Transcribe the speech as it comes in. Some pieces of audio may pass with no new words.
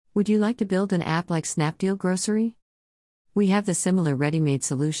Would you like to build an app like Snapdeal Grocery? We have the similar ready-made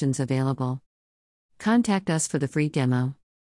solutions available. Contact us for the free demo.